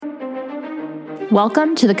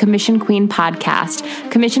Welcome to the Commission Queen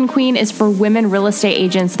podcast. Commission Queen is for women real estate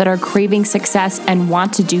agents that are craving success and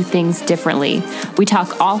want to do things differently. We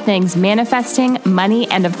talk all things manifesting,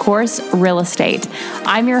 money, and of course, real estate.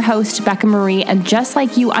 I'm your host, Becca Marie, and just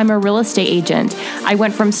like you, I'm a real estate agent. I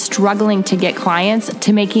went from struggling to get clients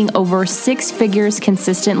to making over 6 figures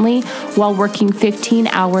consistently while working 15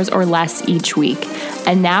 hours or less each week.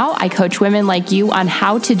 And now I coach women like you on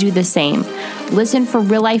how to do the same. Listen for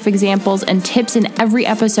real-life examples and tips in every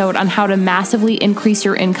episode on how to massively increase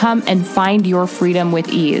your income and find your freedom with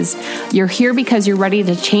ease. You're here because you're ready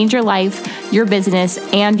to change your life, your business,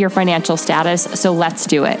 and your financial status, so let's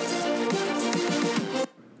do it.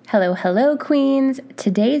 Hello, queens.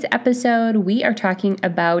 Today's episode, we are talking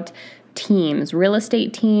about teams, real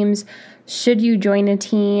estate teams. Should you join a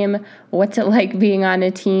team? What's it like being on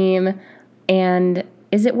a team? And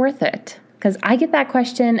is it worth it? Because I get that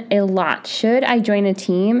question a lot. Should I join a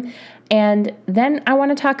team? And then I want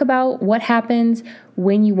to talk about what happens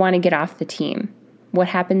when you want to get off the team. What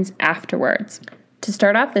happens afterwards? To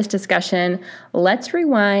start off this discussion, let's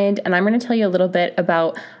rewind, and I'm going to tell you a little bit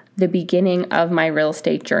about the beginning of my real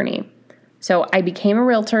estate journey. So I became a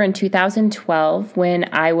realtor in 2012 when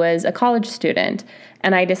I was a college student.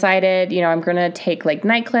 And I decided, I'm going to take like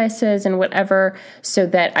night classes and whatever so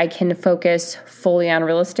that I can focus fully on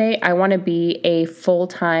real estate. I want to be a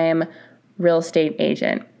full-time real estate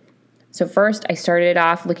agent. So first, I started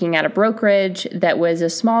off looking at a brokerage that was a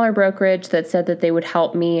smaller brokerage that said that they would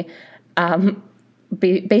help me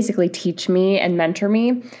basically teach me and mentor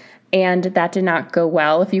me. And that did not go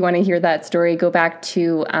well. If you want to hear that story, go back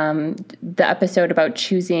to the episode about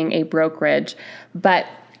choosing a brokerage. But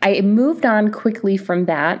I moved on quickly from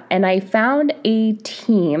that, and I found a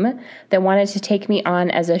team that wanted to take me on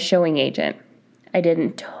as a showing agent. I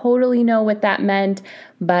didn't totally know what that meant,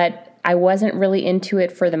 but I wasn't really into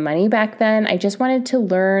it for the money back then. I just wanted to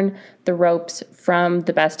learn the ropes from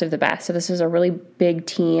the best of the best. So this was a really big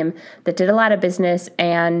team that did a lot of business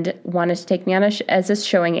and wanted to take me on as a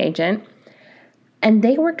showing agent. And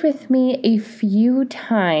they worked with me a few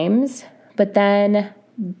times, but then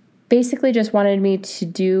basically just wanted me to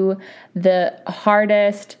do the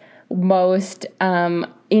hardest, most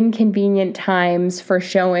inconvenient times for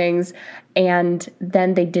showings, and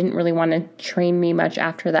then they didn't really want to train me much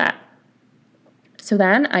after that. So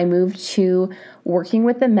then I moved to working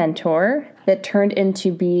with a mentor that turned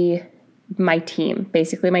into be my team,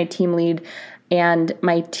 basically my team lead. And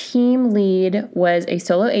my team lead was a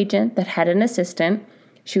solo agent that had an assistant.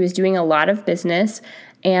 She was doing a lot of business.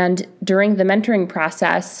 And during the mentoring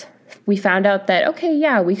process, we found out that,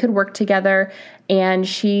 we could work together, and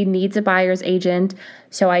she needs a buyer's agent.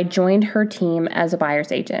 So I joined her team as a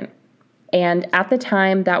buyer's agent. And at the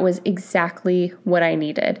time, that was exactly what I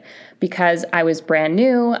needed because I was brand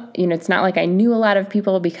new. It's not like I knew a lot of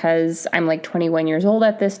people because I'm like 21 years old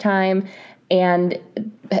at this time. And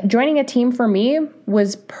joining a team for me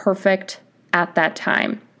was perfect at that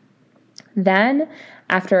time. Then,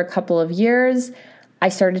 after a couple of years, I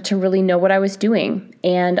started to really know what I was doing,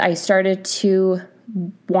 and I started to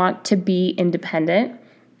want to be independent.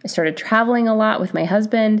 I started traveling a lot with my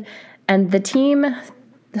husband, and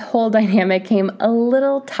the whole dynamic came a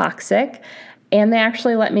little toxic, and they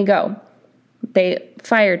actually let me go. They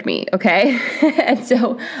fired me, okay? And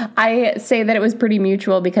so I say that it was pretty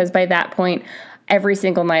mutual because by that point, every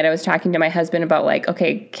single night I was talking to my husband about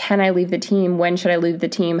can I leave the team? When should I leave the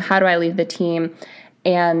team? How do I leave the team?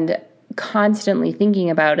 And constantly thinking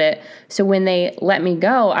about it. So when they let me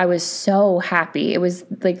go, I was so happy. It was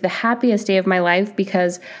like the happiest day of my life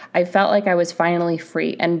because I felt like I was finally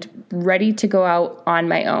free and ready to go out on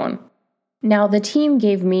my own. Now, the team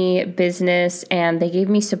gave me business and they gave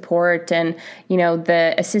me support, and,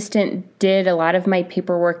 the assistant did a lot of my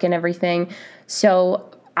paperwork and everything. So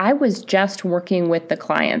I was just working with the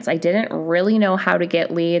clients. I didn't really know how to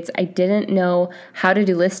get leads. I didn't know how to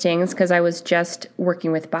do listings because I was just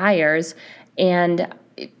working with buyers. And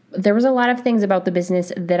there was a lot of things about the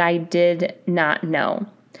business that I did not know.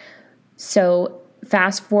 So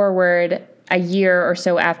fast forward a year or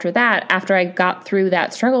so after that, after I got through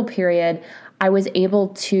that struggle period, I was able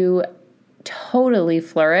to totally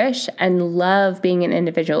flourish and love being an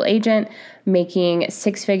individual agent, making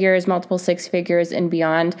 6 figures, multiple 6 figures and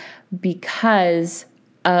beyond because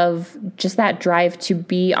of just that drive to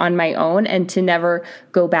be on my own and to never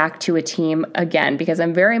go back to a team again, because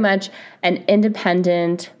I'm very much an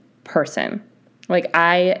independent person. Like,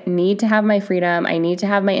 I need to have my freedom, I need to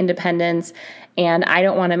have my independence, and I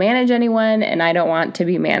don't want to manage anyone and I don't want to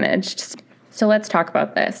be managed. So let's talk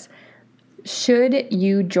about this. Should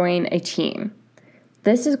you join a team?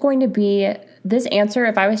 This is going to be this answer,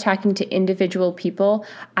 if I was talking to individual people,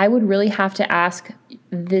 I would really have to ask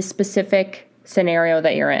this specific scenario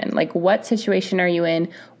that you're in. Like, what situation are you in?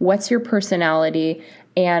 What's your personality?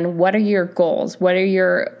 And what are your goals? What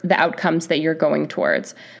are the outcomes that you're going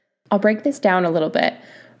towards? I'll break this down a little bit.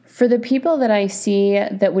 For the people that I see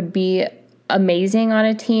that would be amazing on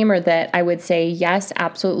a team, or that I would say, yes,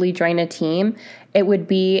 absolutely join a team, it would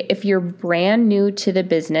be if you're brand new to the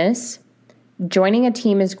business. Joining a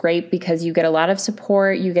team is great because you get a lot of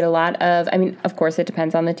support. You get a lot of, of course, it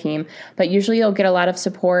depends on the team, but usually you'll get a lot of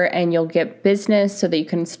support and you'll get business so that you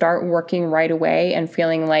can start working right away and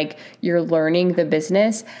feeling like you're learning the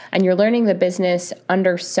business, and you're learning the business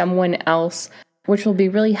under someone else, which will be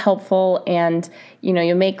really helpful. And,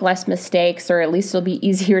 you'll make less mistakes, or at least it'll be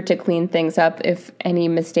easier to clean things up if any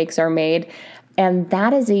mistakes are made. And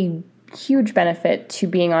that is a huge benefit to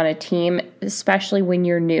being on a team, especially when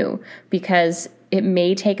you're new, because it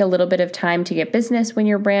may take a little bit of time to get business when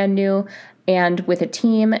you're brand new. And with a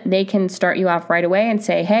team, they can start you off right away and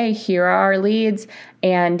say, hey, here are our leads,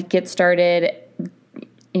 and get started,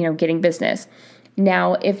 getting business.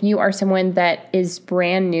 Now, if you are someone that is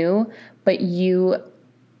brand new, but you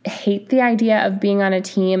hate the idea of being on a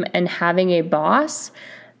team and having a boss,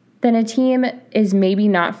 then a team is maybe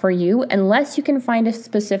not for you, unless you can find a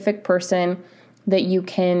specific person that you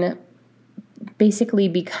can basically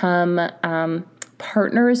become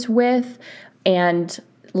partners with and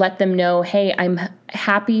let them know, hey, I'm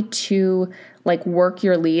happy to work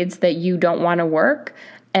your leads that you don't want to work.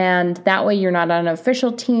 And that way you're not on an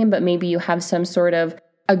official team, but maybe you have some sort of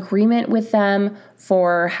agreement with them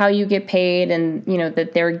for how you get paid, and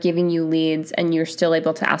that they're giving you leads and you're still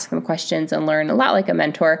able to ask them questions and learn, a lot like a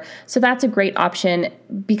mentor. So that's a great option,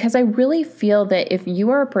 because I really feel that if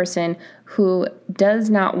you are a person who does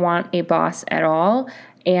not want a boss at all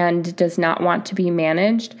and does not want to be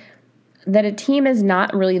managed, that a team is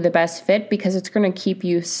not really the best fit, because it's going to keep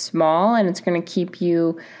you small and it's going to keep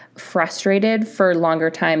you frustrated for a longer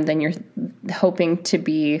time than you're hoping to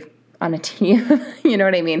be on a team. You know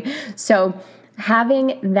what I mean? So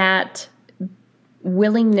having that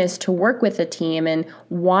willingness to work with a team and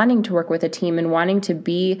wanting to work with a team and wanting to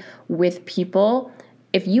be with people,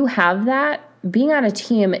 if you have that, being on a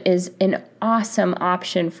team is an awesome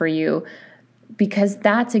option for you, because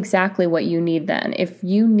that's exactly what you need then. If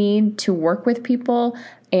you need to work with people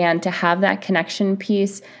and to have that connection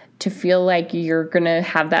piece to feel like you're going to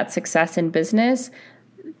have that success in business,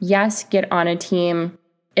 yes, get on a team.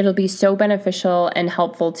 It'll be so beneficial and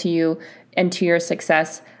helpful to you and to your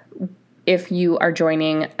success if you are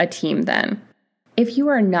joining a team then. If you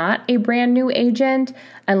are not a brand new agent,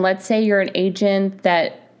 and let's say you're an agent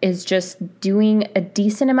that is just doing a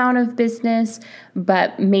decent amount of business,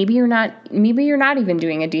 but maybe you're not even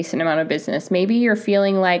doing a decent amount of business. Maybe you're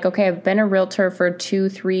feeling like, okay, I've been a realtor for 2,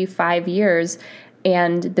 3, 5 years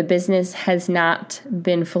and the business has not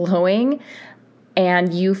been flowing,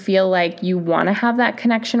 and you feel like you want to have that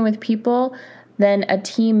connection with people, then a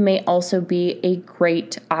team may also be a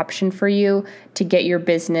great option for you to get your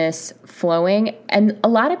business flowing. And a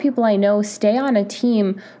lot of people I know stay on a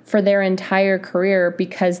team for their entire career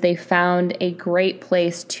because they found a great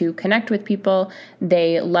place to connect with people.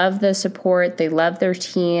 They love the support, they love their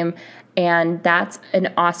team, and that's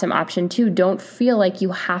an awesome option too. Don't feel like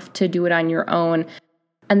you have to do it on your own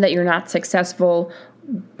and that you're not successful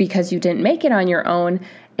because you didn't make it on your own.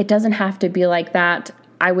 It doesn't have to be like that.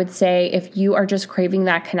 I would say if you are just craving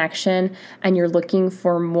that connection and you're looking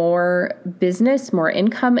for more business, more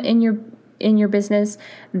income in your business,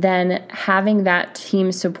 then having that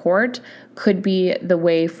team support could be the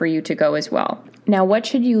way for you to go as well. Now, what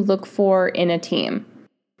should you look for in a team?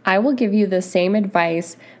 I will give you the same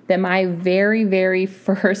advice that my very, very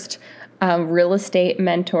first real estate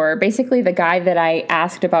mentor, basically the guy that I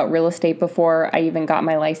asked about real estate before I even got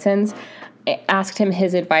my license, asked him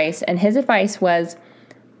his advice. And his advice was,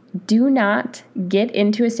 do not get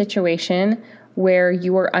into a situation where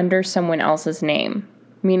you are under someone else's name.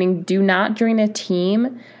 Meaning, do not join a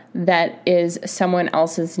team that is someone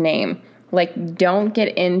else's name. Like, don't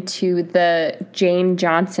get into the Jane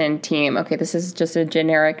Johnson team. Okay, this is just a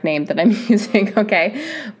generic name that I'm using,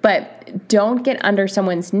 okay? But don't get under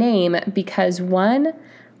someone's name because, one,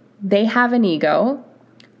 they have an ego,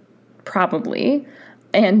 probably,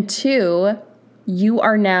 and two, you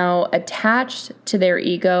are now attached to their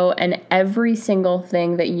ego, and every single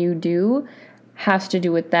thing that you do has to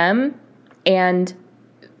do with them. And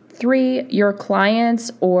three, your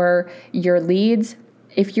clients or your leads,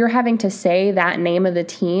 if you're having to say that name of the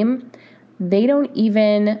team, they don't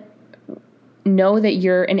even know that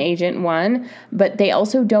you're an agent, one, but they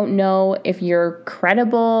also don't know if you're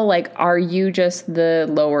credible. Like, are you just the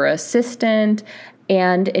lower assistant?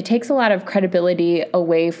 And it takes a lot of credibility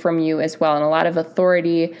away from you as well, and a lot of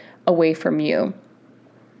authority away from you.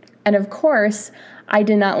 And of course, I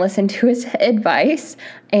did not listen to his advice,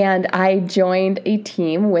 and I joined a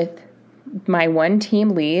team with my one team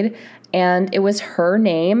lead, and it was her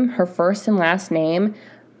name, her first and last name,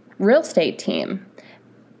 real estate team.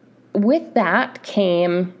 With that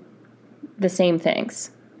came the same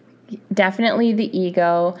things. Definitely the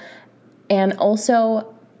ego, and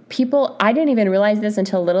also people, I didn't even realize this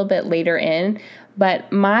until a little bit later in,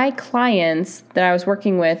 but my clients that I was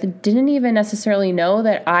working with didn't even necessarily know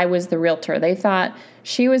that I was the realtor. They thought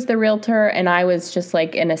she was the realtor and I was just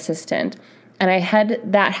like an assistant. And I had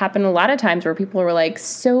that happen a lot of times where people were like,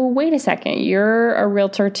 so wait a second, you're a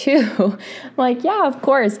realtor too? Like, yeah, of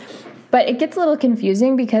course. But it gets a little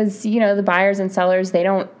confusing because, the buyers and sellers, they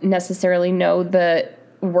don't necessarily know the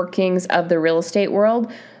workings of the real estate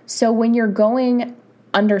world. So when you're going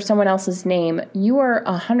under someone else's name, you are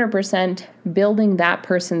 100% building that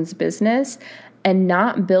person's business and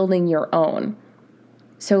not building your own.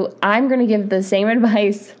 So I'm going to give the same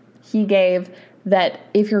advice he gave, that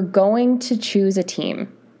if you're going to choose a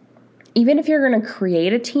team, even if you're going to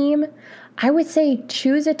create a team, I would say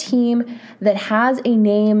choose a team that has a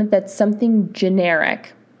name that's something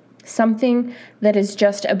generic, something that is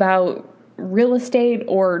just about real estate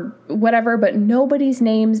or whatever, but nobody's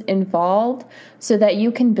name's involved, so that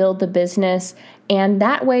you can build the business. And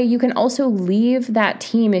that way you can also leave that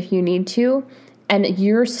team if you need to, and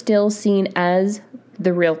you're still seen as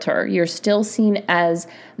the realtor. You're still seen as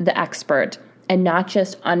the expert and not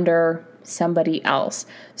just under somebody else.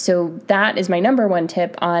 So that is my number one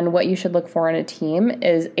tip on what you should look for in a team,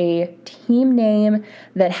 is a team name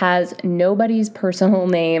that has nobody's personal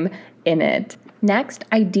name in it. Next,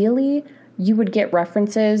 ideally, you would get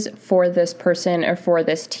references for this person or for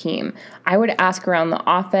this team. I would ask around the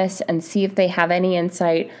office and see if they have any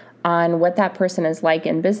insight on what that person is like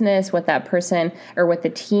in business, what that person or what the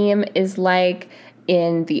team is like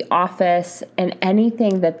in the office, and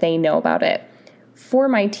anything that they know about it. For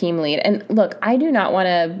my team lead, and look, I do not want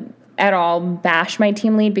to at all bash my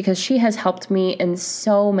team lead because she has helped me in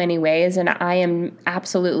so many ways, and I am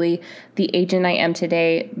absolutely the agent I am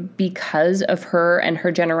today because of her and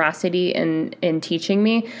her generosity in teaching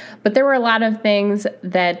me. But there were a lot of things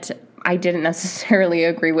that I didn't necessarily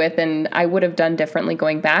agree with, and I would have done differently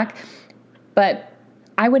going back. But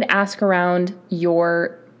I would ask around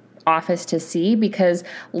your office to see, because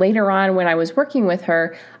later on when I was working with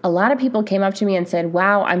her, a lot of people came up to me and said,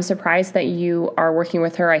 wow, I'm surprised that you are working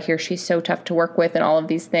with her. I hear she's so tough to work with and all of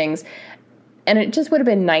these things. And it just would have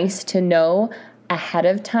been nice to know ahead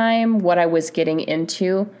of time what I was getting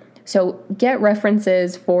into. So get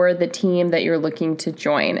references for the team that you're looking to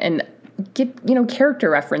join, and get,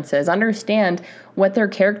 character references. Understand what their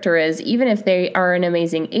character is. Even if they are an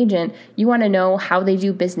amazing agent, you want to know how they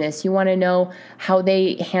do business. You want to know how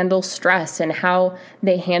they handle stress and how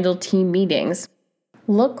they handle team meetings.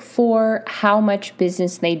 Look for how much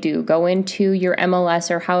business they do. Go into your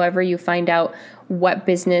MLS or however you find out what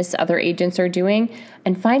business other agents are doing,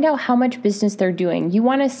 and find out how much business they're doing. You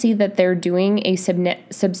want to see that they're doing a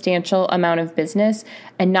substantial amount of business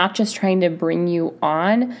and not just trying to bring you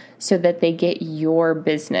on so that they get your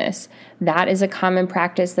business. That is a common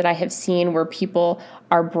practice that I have seen, where people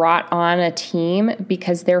are brought on a team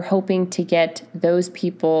because they're hoping to get those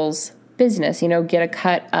people's business, get a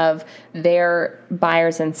cut of their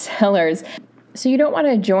buyers and sellers. So you don't want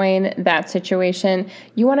to join that situation.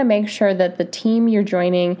 You want to make sure that the team you're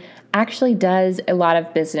joining actually does a lot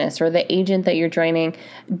of business, or the agent that you're joining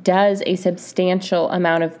does a substantial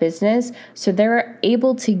amount of business, so they're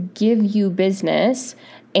able to give you business.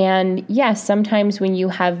 And yes, sometimes when you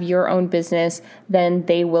have your own business, then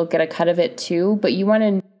they will get a cut of it too, but you want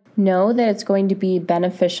to know that it's going to be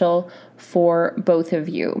beneficial for both of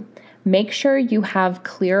you. Make sure you have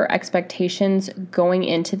clear expectations going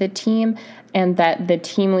into the team, and that the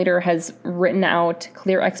team leader has written out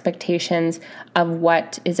clear expectations of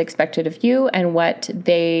what is expected of you and what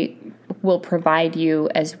they will provide you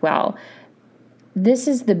as well. This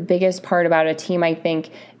is the biggest part about a team, I think,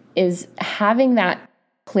 is having that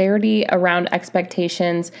clarity around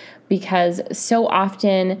expectations, because so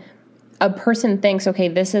often a person thinks, okay,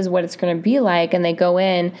 this is what it's going to be like, and they go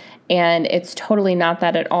in and it's totally not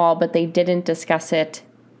that at all, but they didn't discuss it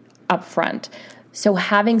up front. So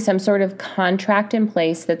having some sort of contract in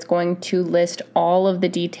place that's going to list all of the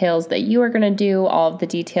details that you are going to do, all of the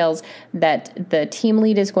details that the team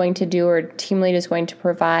lead is going to do or team lead is going to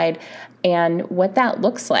provide, and what that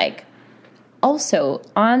looks like. Also,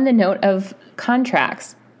 on the note of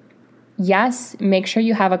contracts, yes, make sure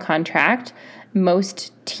you have a contract.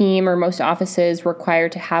 Most team or most offices require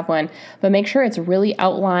to have one, but make sure it's really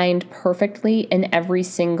outlined perfectly in every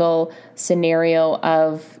single scenario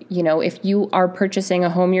of, if you are purchasing a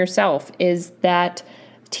home yourself, is that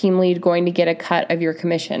team lead going to get a cut of your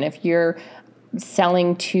commission? If you're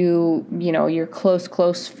selling to, your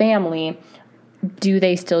close family, do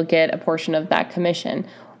they still get a portion of that commission?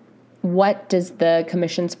 What does the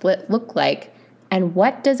commission split look like? And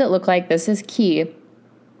what does it look like? This is key.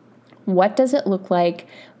 What does it look like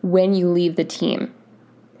when you leave the team?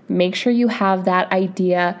 Make sure you have that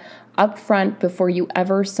idea up front before you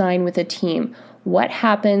ever sign with a team. What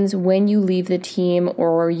happens when you leave the team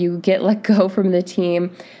or you get let go from the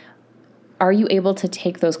team? Are you able to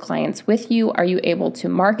take those clients with you? Are you able to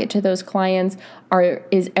market to those clients?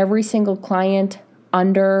 Is every single client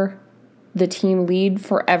under the team lead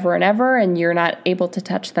forever and ever and you're not able to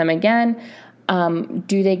touch them again?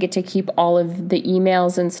 Do they get to keep all of the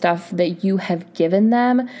emails and stuff that you have given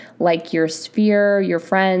them, like your sphere, your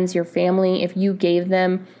friends, your family? If you gave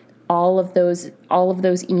them all of those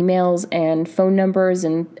emails and phone numbers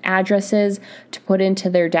and addresses to put into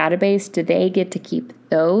their database, do they get to keep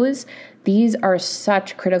those? These are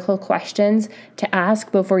such critical questions to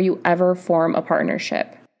ask before you ever form a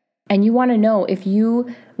partnership. And you want to know, if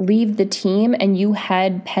you leave the team and you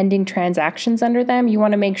had pending transactions under them, you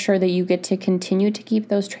want to make sure that you get to continue to keep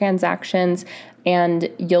those transactions and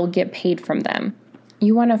you'll get paid from them.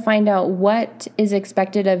 You want to find out what is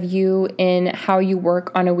expected of you in how you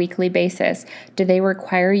work on a weekly basis. Do they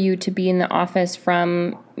require you to be in the office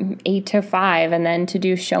from 8 to 5 and then to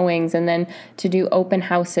do showings and then to do open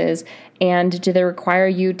houses? And do they require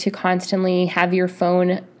you to constantly have your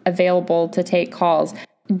phone available to take calls?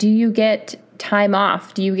 Do you get time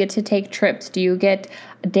off? Do you get to take trips? Do you get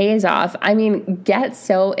days off? I mean, get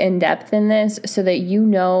so in depth in this so that you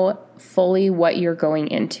know fully what you're going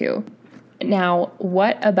into. Now,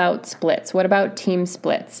 what about splits? What about team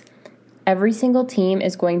splits? Every single team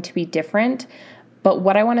is going to be different, but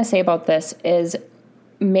what I want to say about this is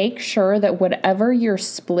make sure that whatever your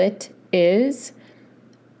split is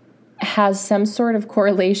has some sort of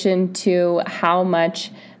correlation to how much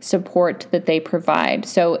support that they provide.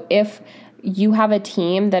 So if you have a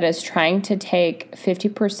team that is trying to take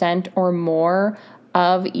 50% or more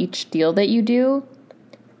of each deal that you do,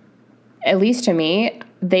 at least to me,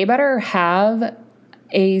 they better have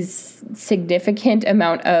a significant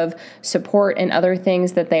amount of support and other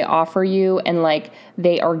things that they offer you, and like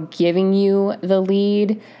they are giving you the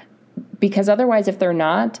lead, because otherwise, if they're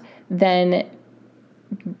not, then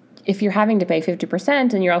if you're having to pay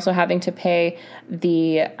 50% and you're also having to pay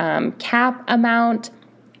the cap amount,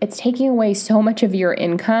 it's taking away so much of your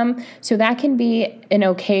income. So that can be an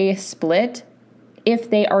okay split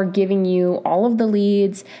if they are giving you all of the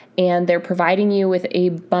leads and they're providing you with a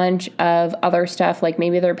bunch of other stuff, like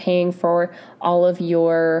maybe they're paying for all of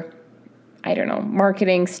your,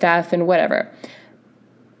 marketing stuff and whatever.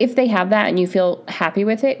 If they have that and you feel happy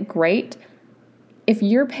with it, great. If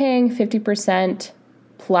you're paying 50%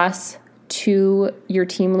 plus to your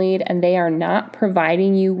team lead and they are not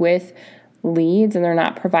providing you with leads and they're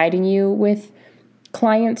not providing you with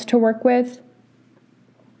clients to work with,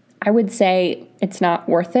 I would say it's not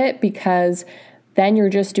worth it, because then you're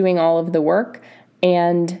just doing all of the work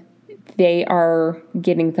and they are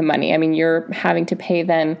getting the money. I mean, you're having to pay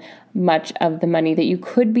them much of the money that you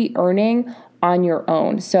could be earning on your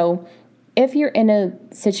own. So if you're in a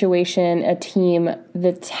situation, a team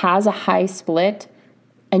that has a high split,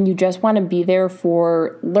 and you just want to be there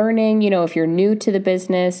for learning, if you're new to the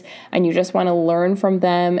business and you just want to learn from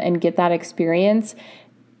them and get that experience,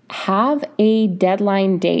 have a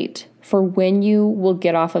deadline date for when you will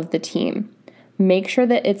get off of the team. Make sure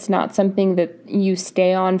that it's not something that you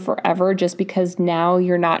stay on forever just because now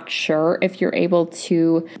you're not sure if you're able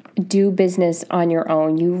to do business on your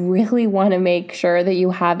own. You really want to make sure that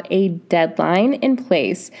you have a deadline in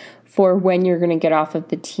place for when you're going to get off of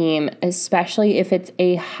the team, especially if it's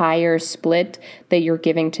a higher split that you're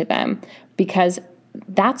giving to them, because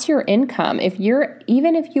that's your income.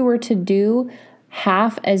 Even if you were to do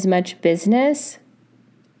half as much business,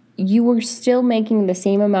 you were still making the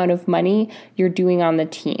same amount of money you're doing on the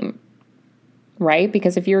team, right?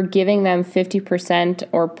 Because if you're giving them 50%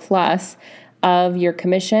 or plus of your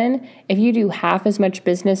commission, if you do half as much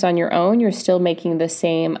business on your own, you're still making the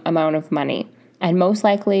same amount of money. And most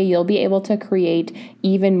likely, you'll be able to create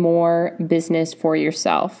even more business for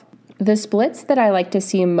yourself. The splits that I like to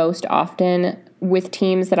see most often with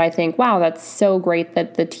teams that I think, wow, that's so great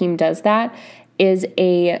that the team does that, is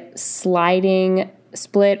a sliding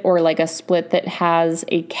split or like a split that has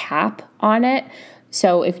a cap on it.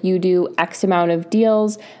 So if you do X amount of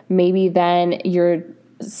deals, maybe then your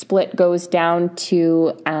split goes down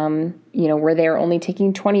to, where they're only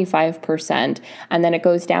taking 25%, and then it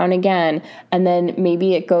goes down again. And then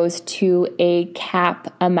maybe it goes to a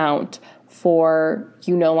cap amount for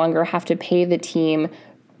you no longer have to pay the team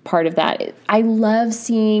part of that. I love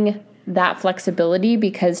seeing that flexibility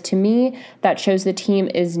because to me, that shows the team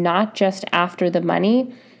is not just after the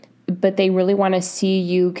money, but they really want to see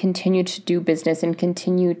you continue to do business and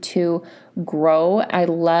continue to grow. I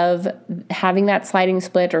love having that sliding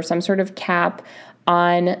split or some sort of cap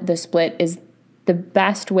on the split is the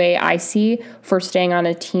best way I see for staying on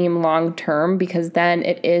a team long term, because then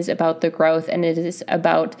it is about the growth and it is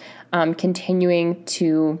about continuing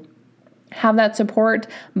to have that support,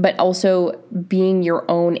 but also being your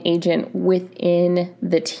own agent within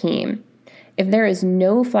the team. If there is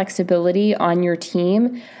no flexibility on your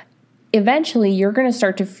team, eventually you're going to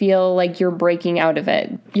start to feel like you're breaking out of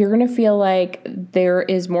it. You're going to feel like there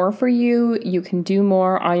is more for you. You can do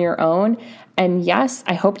more on your own. And yes,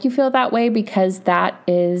 I hope you feel that way because that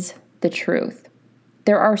is the truth.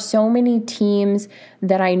 There are so many teams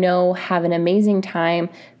that I know have an amazing time.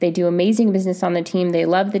 They do amazing business on the team. They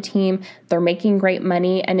love the team. They're making great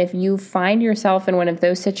money. And if you find yourself in one of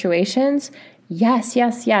those situations, yes,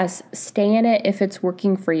 stay in it if it's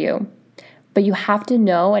working for you. But you have to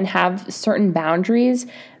know and have certain boundaries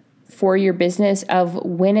for your business of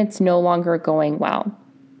when it's no longer going well.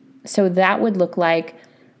 So that would look like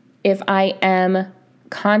if I am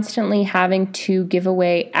constantly having to give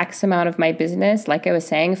away X amount of my business, like I was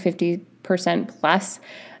saying, 50% plus,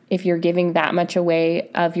 if you're giving that much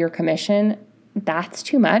away of your commission, that's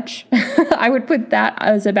too much. I would put that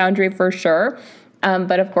as a boundary for sure.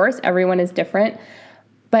 But of course, everyone is different.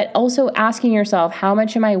 But also asking yourself, how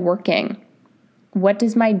much am I working? What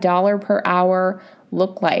does my dollar per hour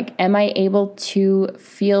look like? Am I able to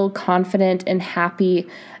feel confident and happy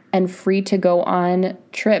and free to go on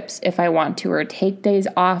trips if I want to, or take days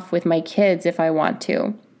off with my kids if I want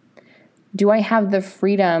to? Do I have the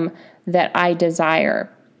freedom that I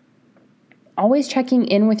desire? Always checking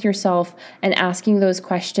in with yourself and asking those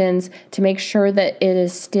questions to make sure that it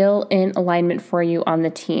is still in alignment for you on the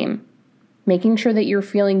team. Making sure that you're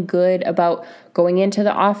feeling good about going into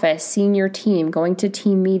the office, seeing your team, going to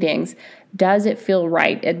team meetings. Does it feel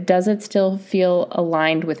right? Does it still feel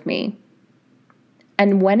aligned with me?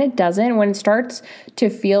 And when it doesn't, when it starts to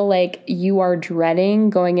feel like you are dreading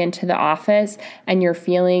going into the office and you're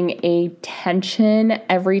feeling a tension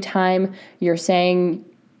every time you're saying,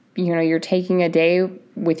 you're taking a day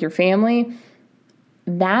with your family,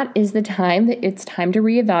 that is the time that it's time to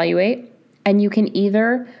reevaluate. And you can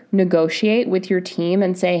either negotiate with your team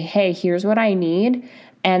and say, hey, here's what I need.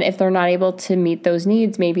 And if they're not able to meet those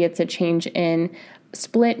needs, maybe it's a change in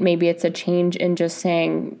split. Maybe it's a change in just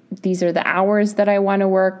saying, these are the hours that I want to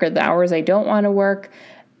work or the hours I don't want to work.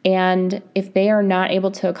 And if they are not able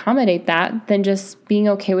to accommodate that, then just being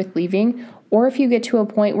okay with leaving. Or if you get to a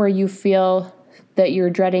point where you feel that you're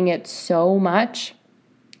dreading it so much,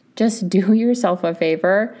 just do yourself a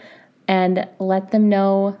favor and let them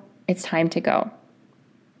know it's time to go.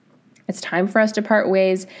 It's time for us to part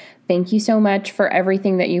ways. Thank you so much for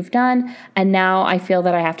everything that you've done. And now I feel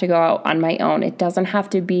that I have to go out on my own. It doesn't have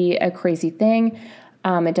to be a crazy thing.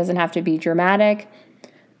 It doesn't have to be dramatic,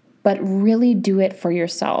 but really do it for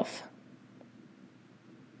yourself.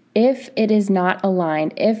 If it is not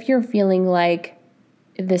aligned, if you're feeling like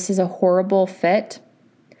this is a horrible fit,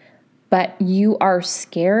 but you are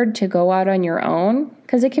scared to go out on your own,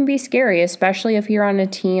 because it can be scary, especially if you're on a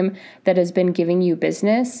team that has been giving you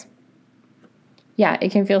business. Yeah,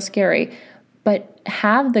 it can feel scary, but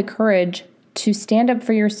have the courage to stand up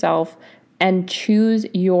for yourself and choose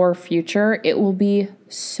your future. It will be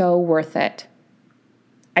so worth it.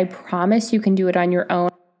 I promise you can do it on your own.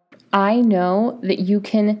 I know that you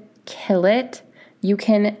can kill it. You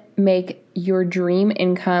can make your dream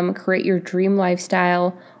income, create your dream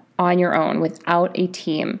lifestyle on your own without a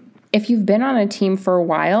team. If you've been on a team for a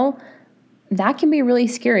while, that can be really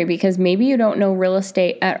scary because maybe you don't know real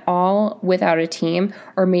estate at all without a team,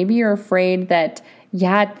 or maybe you're afraid that,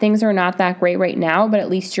 things are not that great right now, but at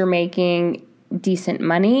least you're making decent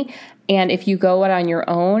money. And if you go out on your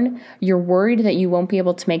own, you're worried that you won't be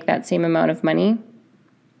able to make that same amount of money.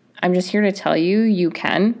 I'm just here to tell you, you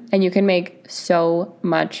can, and you can make so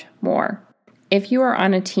much more. If you are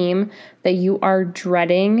on a team that you are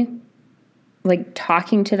dreading, like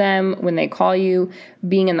talking to them when they call you,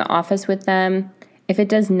 being in the office with them, if it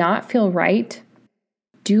does not feel right,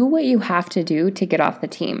 do what you have to do to get off the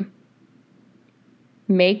team.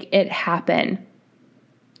 Make it happen.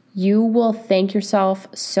 You will thank yourself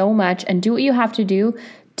so much and do what you have to do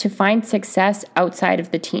to find success outside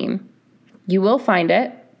of the team. You will find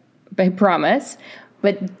it, I promise,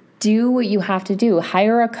 but do what you have to do.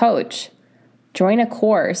 Hire a coach, join a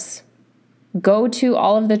course, go to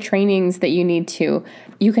all of the trainings that you need to.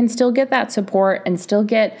 You can still get that support and still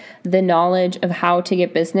get the knowledge of how to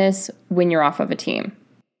get business when you're off of a team.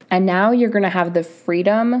 And now you're going to have the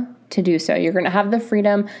freedom to do so. You're going to have the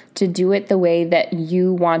freedom to do it the way that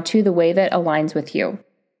you want to, the way that aligns with you.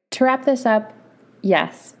 To wrap this up,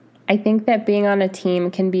 yes, I think that being on a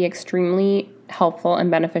team can be extremely helpful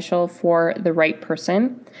and beneficial for the right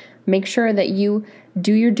person. Make sure that you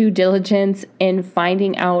do your due diligence in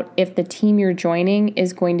finding out if the team you're joining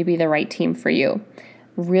is going to be the right team for you.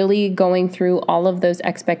 Really going through all of those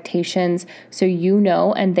expectations so you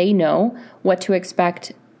know and they know what to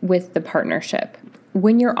expect with the partnership.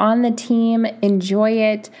 When you're on the team, enjoy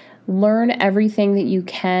it, learn everything that you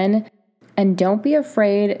can, and don't be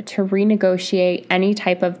afraid to renegotiate any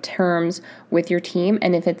type of terms with your team.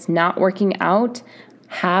 And if it's not working out,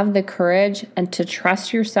 have the courage and to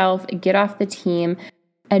trust yourself, get off the team,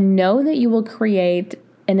 and know that you will create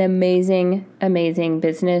an amazing, amazing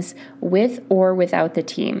business with or without the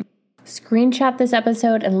team. Screenshot this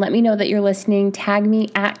episode and let me know that you're listening. Tag me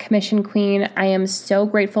at Commission Queen. I am so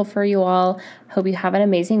grateful for you all. Hope you have an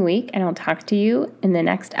amazing week, and I'll talk to you in the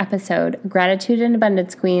next episode. Gratitude and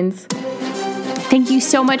abundance, Queens. Thank you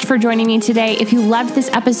so much for joining me today. If you loved this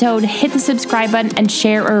episode, hit the subscribe button and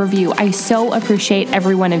share a review. I so appreciate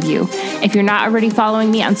every one of you. If you're not already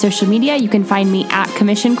following me on social media, you can find me at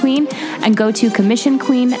Commission Queen and go to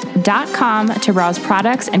commissionqueen.com to browse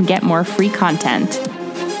products and get more free content.